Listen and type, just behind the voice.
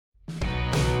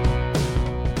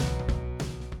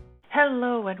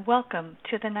Hello and welcome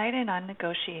to the Night In on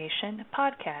Negotiation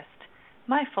podcast.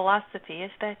 My philosophy is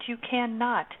that you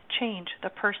cannot change the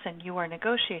person you are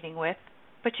negotiating with,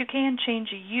 but you can change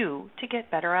you to get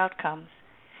better outcomes.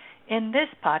 In this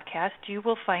podcast, you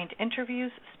will find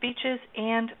interviews, speeches,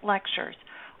 and lectures,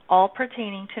 all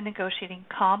pertaining to negotiating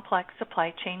complex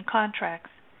supply chain contracts.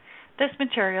 This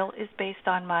material is based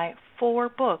on my 4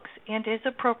 books and is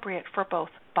appropriate for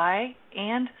both buy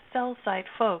and sell side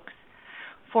folks.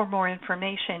 For more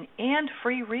information and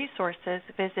free resources,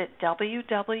 visit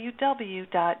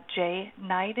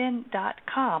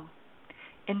www.jneiden.com.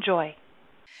 Enjoy.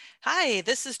 Hi,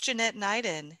 this is Jeanette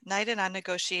Neiden, Neiden on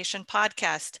Negotiation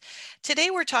podcast. Today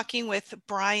we're talking with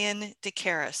Brian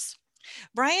DeCaires.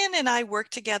 Brian and I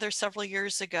worked together several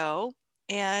years ago,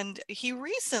 and he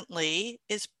recently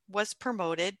was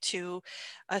promoted to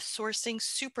a sourcing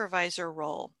supervisor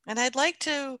role. And I'd like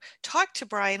to talk to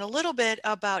Brian a little bit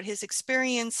about his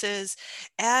experiences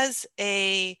as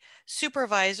a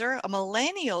supervisor, a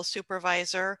millennial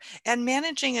supervisor, and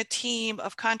managing a team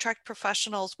of contract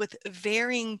professionals with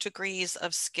varying degrees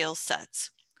of skill sets.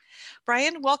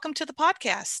 Brian, welcome to the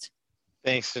podcast.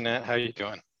 Thanks, Jeanette. How are you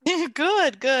doing?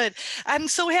 Good. I'm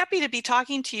so happy to be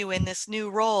talking to you in this new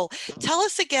role. Tell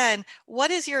us again, what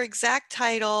is your exact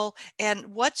title and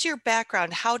what's your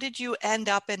background? How did you end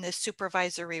up in this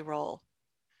supervisory role?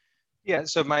 Yeah,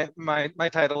 so my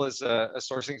title is a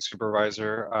sourcing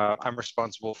supervisor. I'm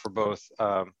responsible for both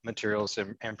materials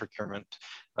and procurement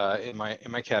in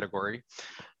my category.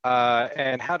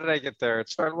 And how did I get there? It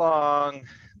started long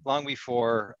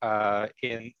before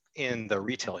in the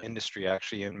retail industry,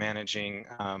 actually, in managing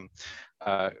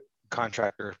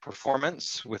contractor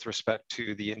performance with respect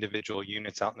to the individual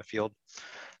units out in the field,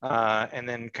 and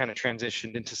then kind of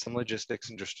transitioned into some logistics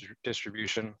and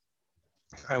distribution.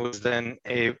 I was then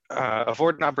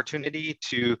afforded an opportunity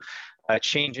to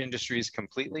change industries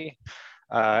completely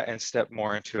and step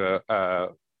more into a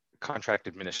contract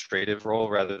administrative role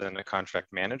rather than a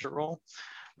contract manager role.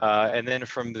 And then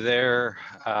from there,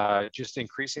 just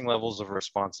increasing levels of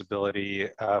responsibility,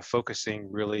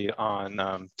 focusing really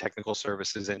on technical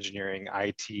services, engineering,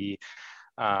 IT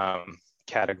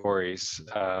categories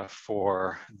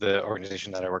for the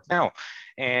organization that I work now.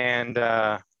 And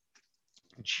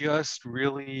just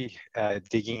really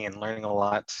digging and learning a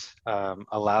lot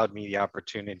allowed me the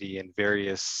opportunity in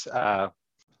various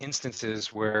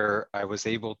instances where I was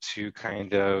able to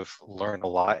kind of learn a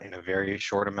lot in a very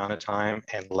short amount of time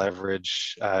and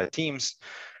leverage teams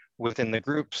within the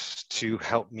groups to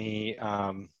help me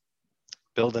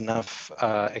build enough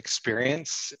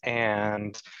experience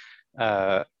and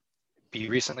be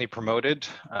recently promoted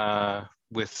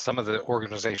with some of the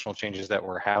organizational changes that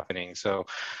were happening. So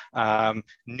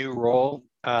new role,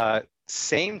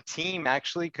 same team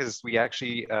actually, because we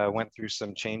actually went through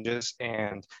some changes,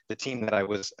 and the team that I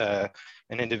was an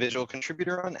individual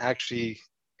contributor on actually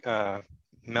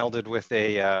melded with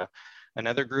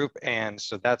another group, and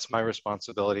so that's my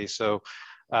responsibility. So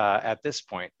at this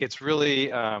point, it's really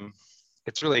a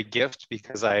gift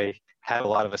because I had a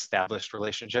lot of established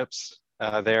relationships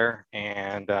there,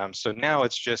 and so now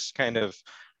it's just kind of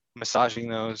massaging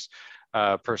those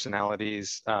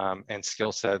personalities and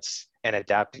skill sets and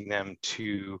adapting them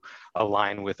to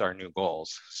align with our new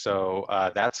goals. So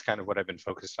that's kind of what I've been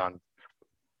focused on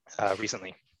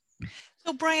recently.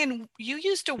 So Brian, you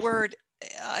used a word,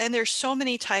 and there's so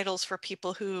many titles for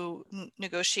people who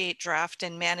negotiate, draft,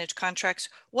 and manage contracts.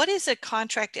 What does a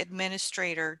contract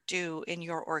administrator do in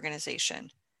your organization?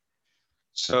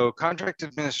 So contract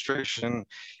administration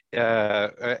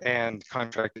and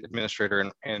contract administrator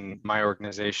in my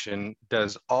organization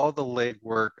does all the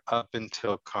legwork up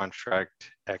until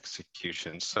contract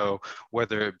execution. So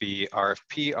whether it be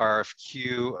RFP,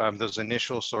 RFQ, those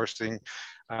initial sourcing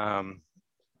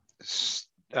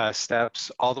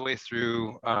steps all the way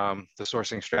through the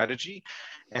sourcing strategy.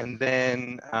 And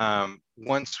then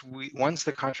once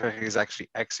the contract is actually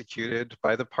executed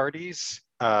by the parties,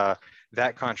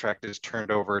 that contract is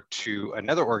turned over to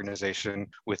another organization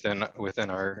within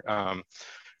our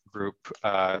group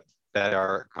that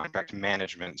are contract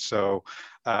management. So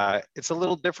it's a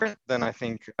little different than I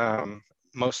think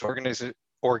most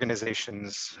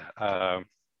organizations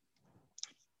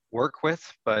work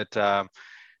with, but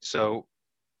so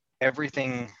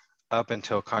everything up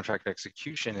until contract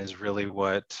execution is really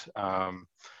what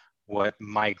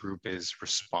my group is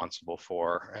responsible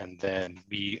for. And then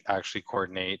we actually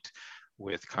coordinate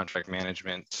with contract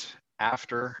management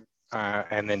after,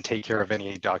 and then take care of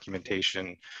any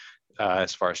documentation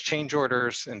as far as change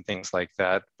orders and things like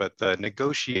that. But the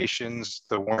negotiations,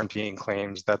 the warranty and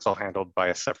claims, that's all handled by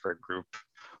a separate group,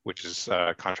 which is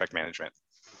contract management.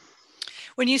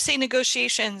 When you say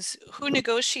negotiations, who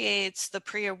negotiates the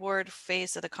pre-award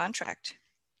phase of the contract?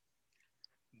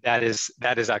 That is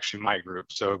actually my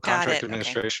group. So Got contract it. Okay.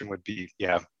 administration would be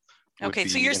Okay.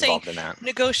 So you're saying involved in that.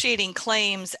 negotiating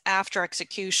claims after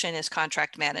execution is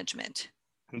contract management.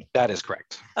 That is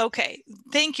correct. Okay,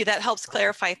 thank you. That helps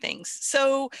clarify things.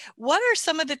 So what are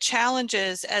some of the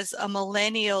challenges as a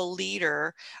millennial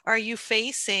leader are you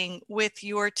facing with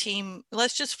your team?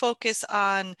 Let's just focus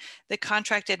on the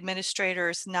contract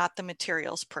administrators, not the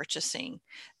materials purchasing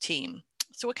team.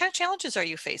 So what kind of challenges are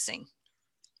you facing?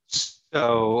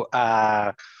 So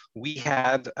we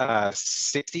had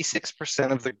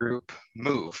 66% of the group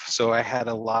move. So I had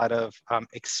a lot of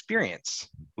experience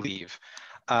leave.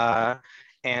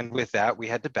 And with that, we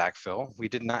had to backfill. We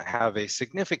did not have a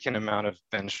significant amount of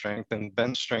bench strength, and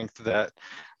bench strength that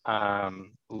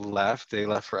left. They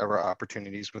left for other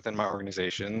opportunities within my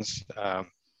organizations.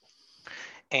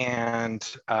 And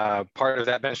part of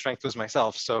that bench strength was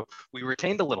myself. So we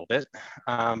retained a little bit,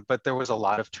 but there was a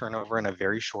lot of turnover in a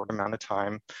very short amount of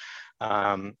time,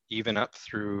 even up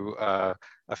through a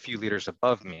few leaders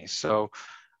above me. So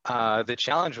the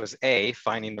challenge was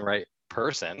finding the right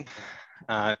person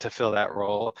to fill that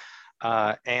role,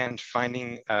 and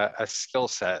finding a skill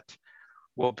set.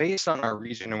 Well, based on our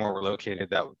region and where we're located,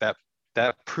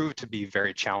 that proved to be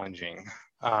very challenging.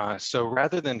 So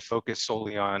rather than focus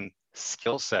solely on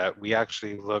skill set, we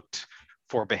actually looked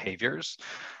for behaviors,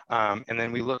 and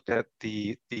then we looked at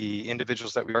the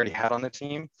individuals that we already had on the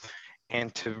team,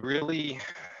 and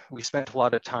we spent a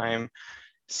lot of time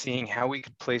seeing how we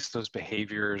could place those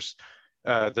behaviors,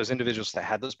 those individuals that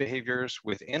had those behaviors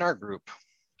within our group,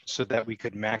 so that we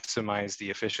could maximize the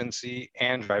efficiency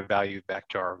and drive value back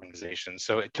to our organization.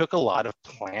 So it took a lot of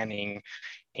planning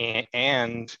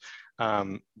and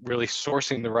really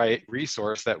sourcing the right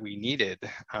resource that we needed.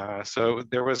 So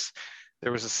there was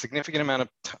a significant amount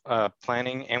of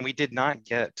planning, and we did not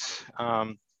get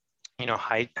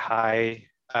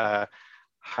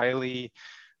highly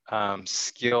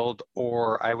skilled,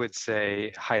 or I would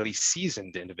say highly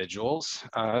seasoned individuals.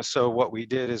 So what we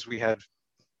did is we had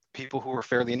people who were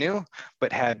fairly new,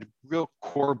 but had real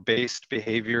core-based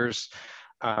behaviors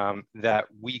that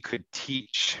we could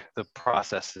teach the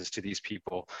processes to these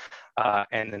people,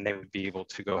 and then they would be able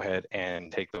to go ahead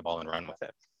and take the ball and run with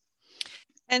it.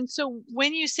 And so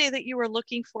when you say that you were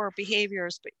looking for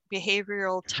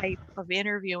behavioral type of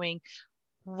interviewing,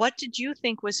 what did you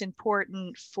think was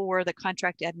important for the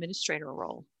contract administrator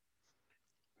role?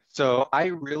 So I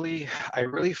really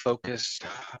focused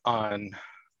on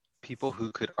people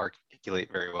who could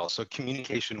articulate very well. So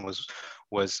communication was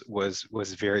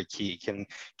very key.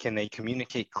 Can they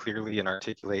communicate clearly and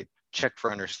articulate? Check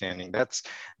for understanding.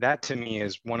 That to me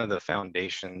is one of the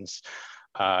foundations,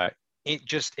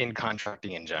 just in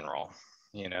contracting in general.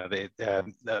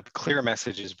 The clear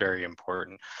message is very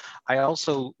important. I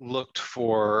also looked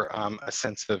for a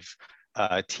sense of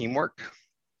teamwork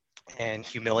and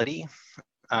humility.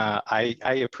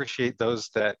 I appreciate those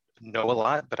that know a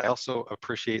lot, but I also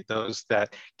appreciate those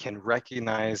that can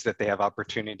recognize that they have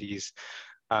opportunities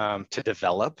to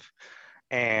develop,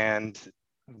 and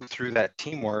through that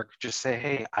teamwork, just say,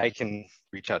 hey, I can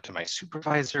reach out to my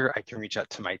supervisor, I can reach out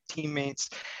to my teammates.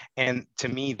 And to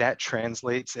me, that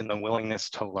translates in the willingness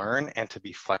to learn and to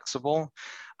be flexible.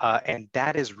 And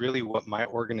that is really what my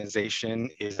organization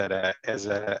is as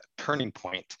a turning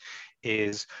point,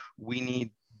 is we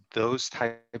need those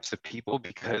types of people,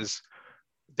 because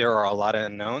there are a lot of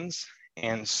unknowns.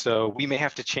 And so we may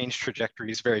have to change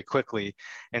trajectories very quickly.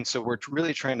 And so we're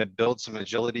really trying to build some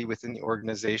agility within the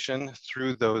organization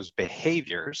through those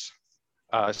behaviors,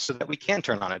 so that we can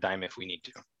turn on a dime if we need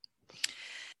to.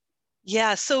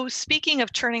 Yeah, so speaking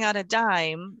of turning on a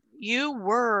dime, you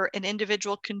were an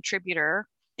individual contributor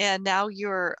and now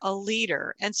you're a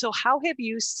leader. And so how have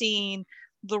you seen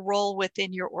the role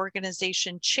within your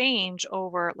organization change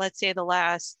over, let's say, the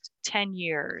last 10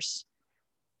 years?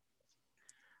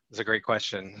 That's a great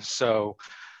question. So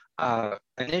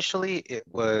initially it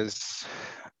was,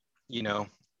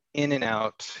 in and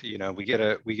out. We get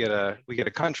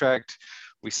a contract,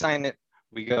 we sign it,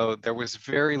 we go. There was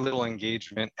very little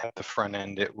engagement at the front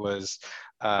end. It was,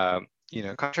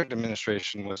 contract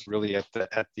administration was really at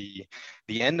the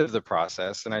end of the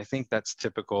process, and I think that's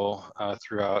typical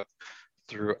throughout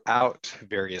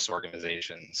various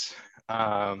organizations.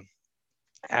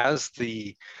 As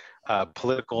the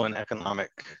political and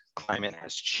economic climate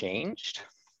has changed,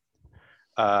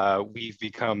 we've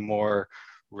become more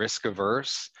risk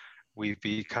averse. We've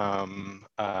become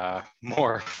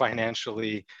more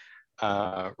financially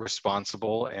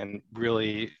responsible, and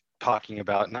really talking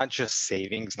about not just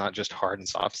savings, not just hard and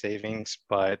soft savings,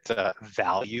 but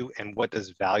value, and what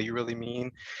does value really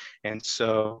mean. And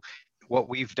so what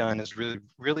we've done is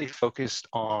really focused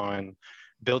on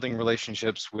building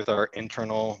relationships with our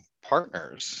internal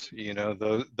partners,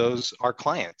 those our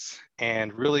clients,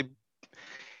 and really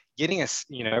getting us,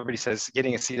 everybody says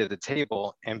getting a seat at the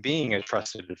table and being a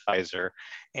trusted advisor.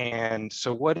 And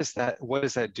so what does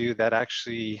that do? That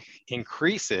actually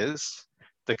increases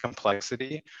the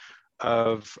complexity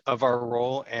of our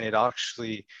role, and it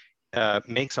actually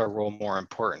makes our role more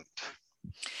important.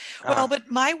 Well,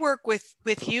 but my work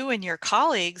with you and your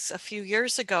colleagues a few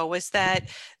years ago was that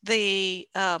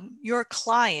your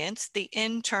clients, the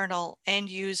internal end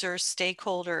users,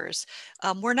 stakeholders,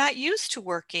 were not used to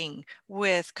working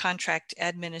with contract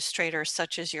administrators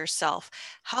such as yourself.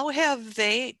 How have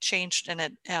they changed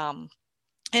in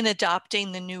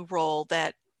adopting the new role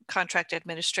that contract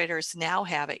administrators now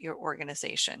have at your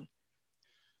organization?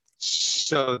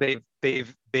 So they've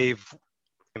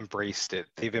embraced it.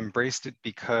 They've embraced it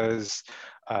because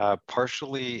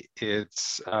partially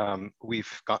it's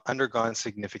we've undergone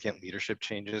significant leadership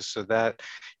changes, so that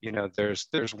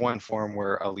there's one form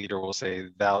where a leader will say,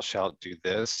 "Thou shalt do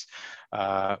this,"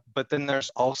 but then there's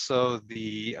also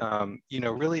the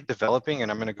really developing, and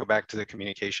I'm going to go back to the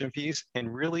communication piece,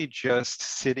 and really just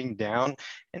sitting down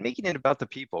and making it about the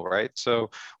people, right? So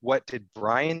what did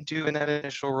Brian do in that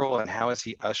initial role, and how has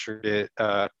he ushered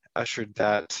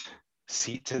that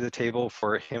seat to the table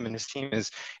for him and his team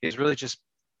is really just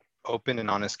open and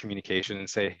honest communication, and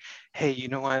say, hey, you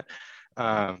know what?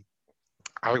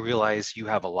 I realize you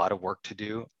have a lot of work to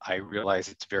do. I realize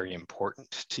it's very important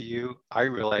to you. I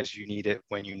realize you need it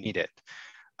when you need it.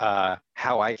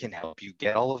 How I can help you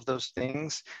get all of those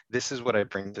things, this is what I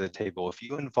bring to the table. If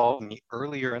you involve me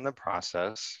earlier in the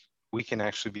process, we can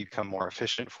actually become more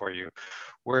efficient for you.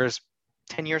 Whereas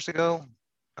 10 years ago,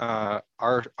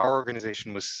 our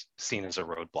organization was seen as a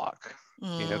roadblock,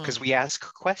 because we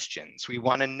ask questions, we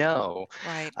want to know,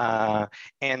 right?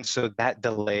 And so that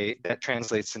delay that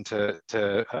translates into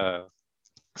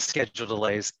schedule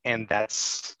delays, and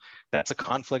that's a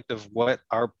conflict of what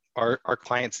our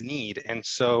clients need. And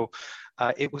so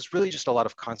it was really just a lot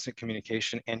of constant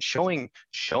communication and showing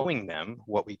them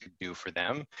what we could do for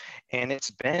them. And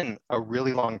it's been a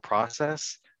really long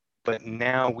process, but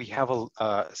now we have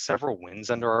several wins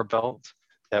under our belt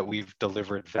that we've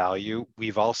delivered value.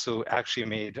 We've also actually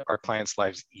made our clients'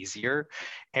 lives easier,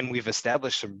 and we've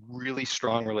established some really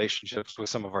strong relationships with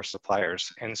some of our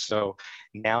suppliers. And so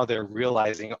now they're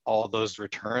realizing all those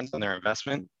returns on their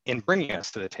investment in bringing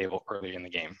us to the table early in the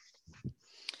game.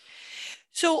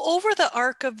 So over the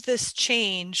arc of this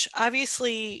change,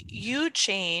 obviously you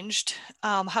changed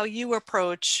how you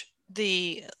approach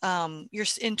your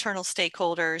internal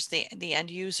stakeholders, the end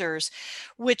users,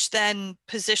 which then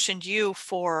positioned you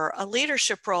for a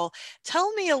leadership role.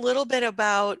 Tell me a little bit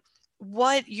about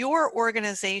what your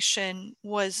organization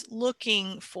was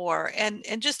looking for, and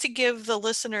just to give the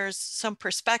listeners some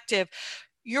perspective.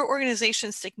 Your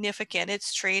organization's significant.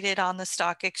 It's traded on the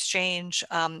stock exchange.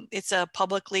 It's a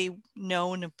publicly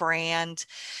known brand.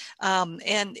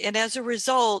 And as a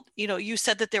result, you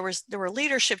said that there were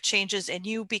leadership changes and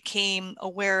you became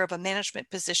aware of a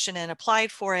management position and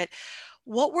applied for it.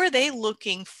 What were they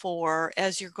looking for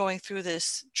as you're going through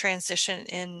this transition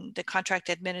in the contract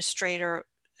administrator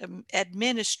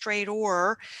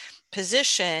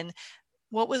position?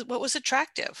 What was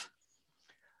attractive?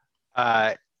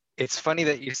 It's funny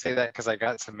that you say that, because I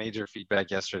got some major feedback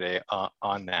yesterday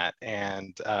on that,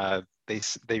 and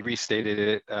they restated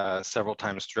it several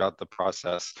times throughout the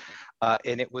process,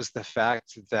 and it was the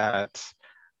fact that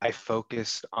I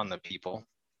focused on the people.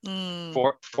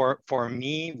 For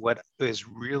me, what is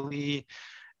really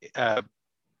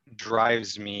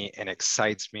drives me and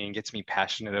excites me and gets me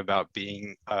passionate about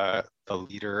being a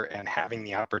leader and having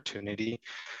the opportunity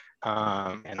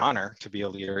and honor to be a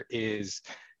leader is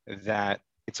that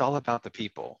it's all about the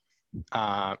people.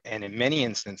 And in many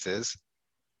instances,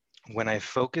 when I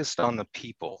focused on the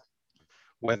people,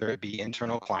 whether it be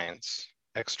internal clients,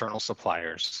 external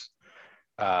suppliers,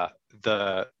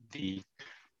 the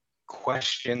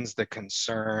questions, the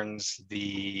concerns,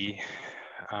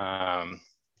 I'll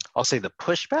say the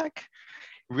pushback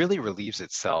really relieves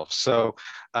itself. So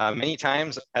many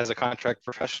times as a contract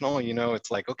professional,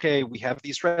 it's like, okay, we have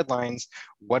these red lines.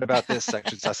 What about this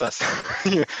section?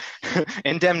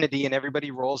 Indemnity, and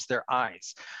everybody rolls their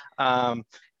eyes.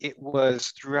 It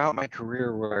was throughout my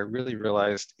career where I really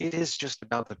realized it is just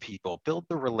about the people. Build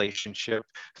the relationship.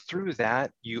 Through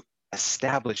that, you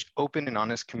establish open and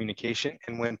honest communication.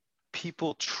 And when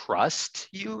people trust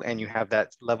you and you have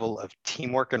that level of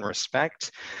teamwork and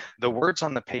respect, the words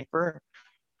on the paper,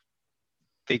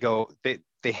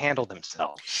 they handle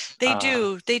themselves. They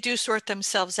do sort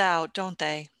themselves out, don't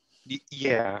they?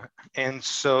 Yeah, and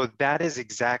so that is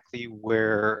exactly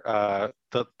where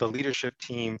the leadership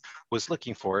team was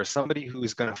looking for, somebody who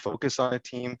is going to focus on a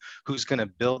team, who's going to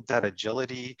build that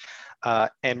agility,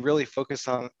 and really focus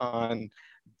on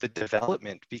the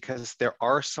development, because there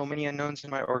are so many unknowns in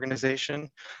my organization.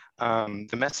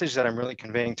 The message that I'm really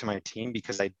conveying to my team,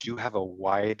 because I do have a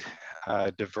wide,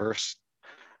 diverse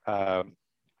uh,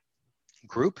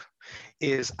 group,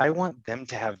 is I want them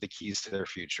to have the keys to their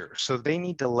future. So they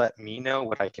need to let me know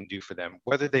what I can do for them,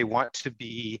 whether they want to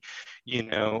be,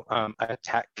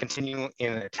 continue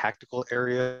in a tactical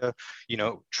area,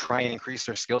 try and increase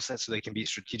their skill set so they can be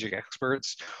strategic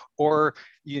experts, or,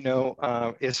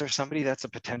 is there somebody that's a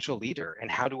potential leader,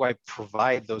 and how do I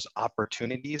provide those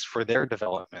opportunities for their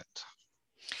development?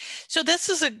 So this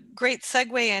is a great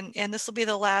segue, and this will be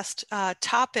the last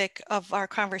topic of our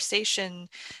conversation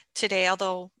today,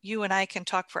 although you and I can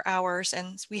talk for hours,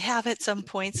 and we have at some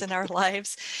points in our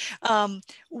lives.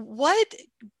 What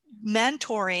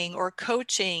mentoring or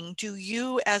coaching do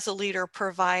you as a leader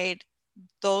provide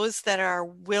those that are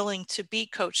willing to be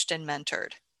coached and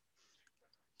mentored?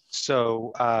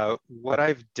 So what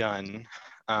I've done,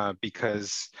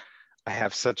 because I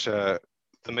have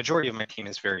the majority of my team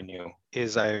is very new,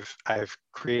 is I've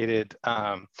created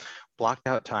blocked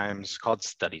out times called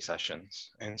study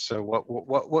sessions. And so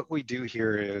what we do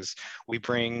here is we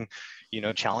bring,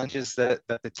 challenges that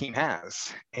the team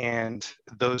has, and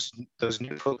those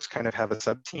new folks kind of have a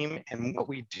sub team. And what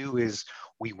we do is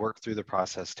we work through the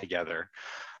process together.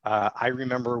 I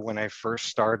remember when I first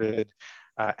started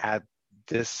at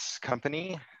this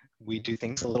company, we do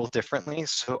things a little differently.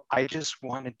 So I just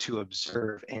wanted to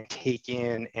observe and take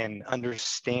in and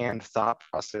understand thought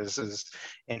processes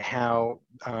and how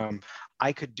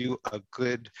I could do a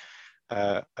good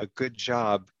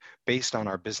job based on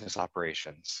our business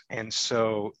operations. And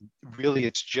so really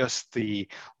it's just the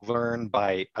learn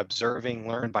by observing,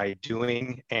 learn by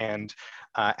doing. And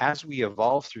as we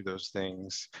evolve through those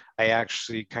things, I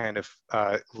actually kind of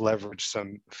leverage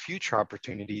some future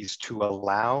opportunities to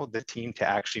allow the team to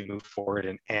actually move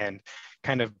forward and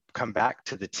kind of come back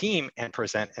to the team and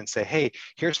present and say, hey,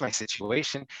 here's my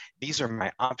situation. These are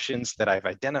my options that I've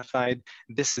identified.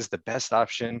 This is the best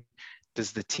option.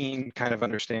 Does the team kind of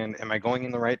understand, am I going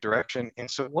in the right direction?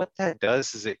 And so what that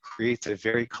does is it creates a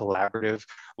very collaborative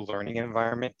learning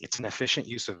environment. It's an efficient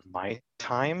use of my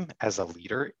time as a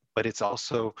leader, but it's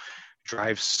also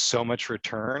drives so much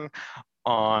return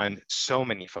on so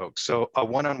many folks. So a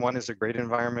one-on-one is a great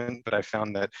environment, but I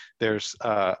found that there's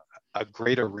a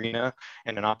great arena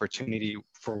and an opportunity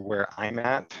for where I'm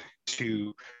at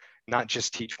to not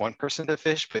just teach one person to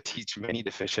fish, but teach many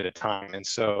to fish at a time. And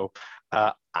so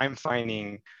I'm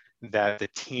finding that the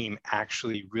team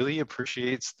actually really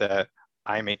appreciates that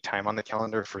I make time on the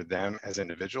calendar for them as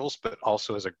individuals, but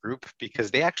also as a group,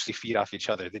 because they actually feed off each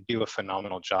other. They do a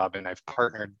phenomenal job. And I've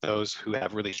partnered those who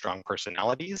have really strong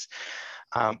personalities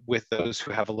with those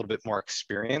who have a little bit more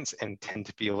experience and tend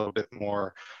to be a little bit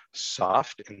more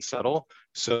soft and subtle.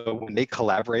 So when they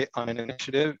collaborate on an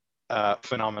initiative,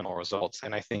 phenomenal results.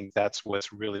 And I think that's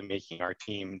what's really making our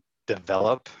team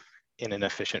develop in an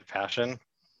efficient fashion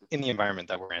in the environment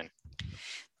that we're in.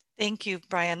 Thank you,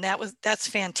 Brian. That's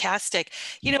fantastic.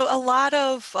 A lot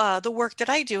of the work that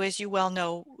I do, as you well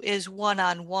know, is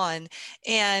one-on-one.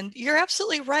 And you're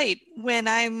absolutely right. When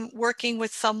I'm working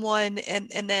with someone and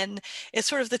then it's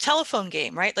sort of the telephone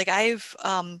game, right? Like I've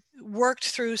worked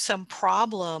through some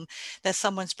problem that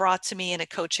someone's brought to me in a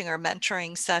coaching or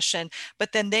mentoring session,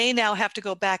 but then they now have to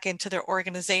go back into their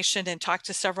organization and talk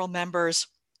to several members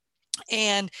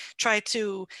and try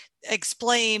to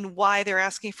explain why they're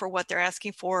asking for what they're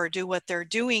asking for or do what they're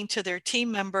doing to their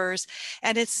team members.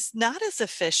 And it's not as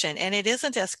efficient and it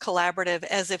isn't as collaborative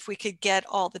as if we could get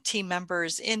all the team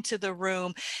members into the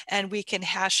room and we can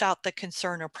hash out the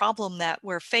concern or problem that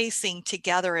we're facing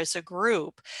together as a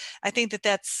group. I think that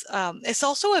that's it's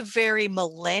also a very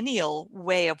millennial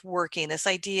way of working, this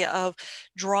idea of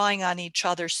drawing on each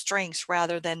other's strengths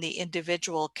rather than the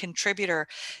individual contributor.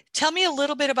 Tell me a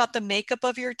little bit about the makeup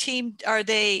of your team.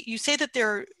 You say that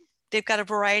they've got a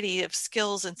variety of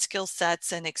skills and skill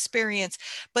sets and experience,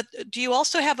 but do you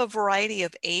also have a variety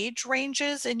of age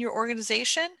ranges in your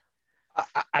organization?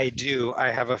 I do. I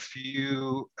have a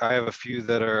few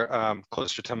that are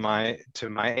closer to my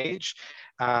age,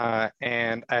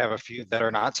 and I have a few that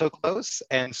are not so close.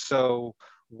 And so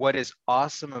what is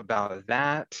awesome about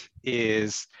that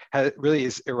is it really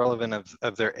is irrelevant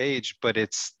of their age, but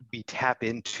we tap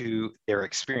into their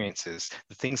experiences,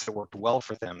 the things that worked well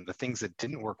for them, the things that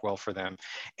didn't work well for them.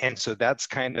 And so that's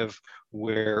kind of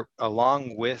where,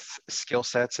 along with skill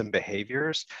sets and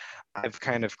behaviors, I've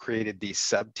kind of created these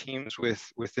sub teams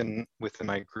within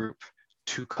my group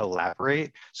to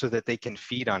collaborate so that they can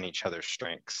feed on each other's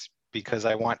strengths, because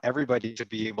I want everybody to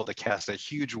be able to cast a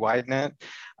huge wide net.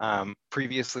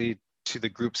 Previously to the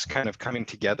groups kind of coming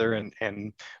together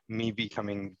and me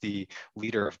becoming the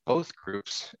leader of both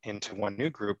groups into one new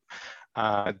group,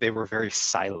 they were very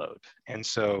siloed. And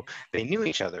so they knew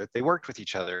each other, they worked with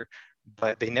each other,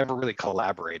 but they never really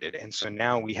collaborated. And so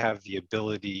now we have the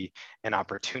ability and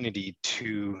opportunity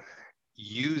to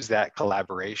use that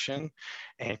collaboration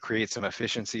and create some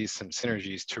efficiencies, some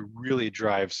synergies to really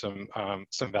drive some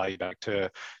value back to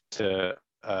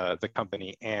the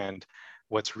company. And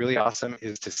what's really awesome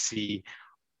is to see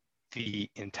the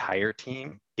entire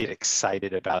team get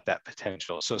excited about that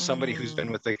potential. So somebody who's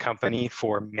been with the company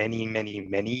for many, many,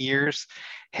 many years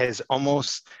has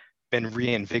almost been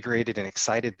reinvigorated and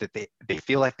excited that they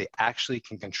feel like they actually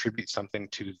can contribute something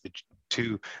to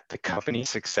the company's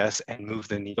success and move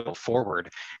the needle forward.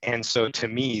 And so to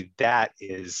me, that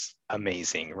is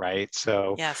amazing, right?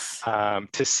 So yes.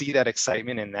 To see that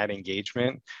excitement and that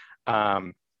engagement,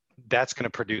 that's going to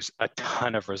produce a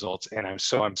ton of results. And I'm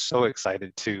so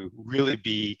excited to really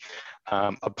be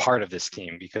a part of this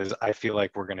team, because I feel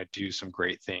like we're going to do some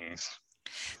great things.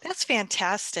 That's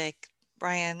fantastic,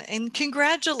 Brian. And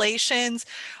congratulations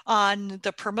on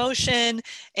the promotion,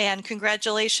 and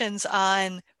congratulations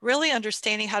on really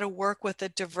understanding how to work with a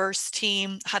diverse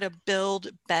team, how to build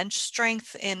bench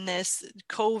strength in this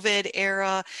COVID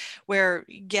era where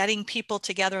getting people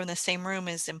together in the same room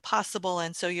is impossible.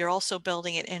 And so you're also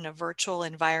building it in a virtual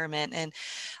environment. And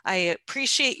I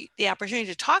appreciate the opportunity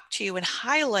to talk to you and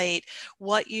highlight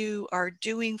what you are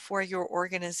doing for your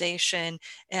organization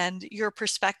and your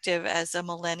perspective as a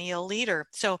millennial leader.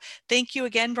 So thank you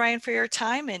again, Brian, for your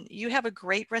time, and you have a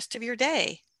great rest of your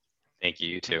day. Thank you,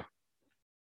 you too.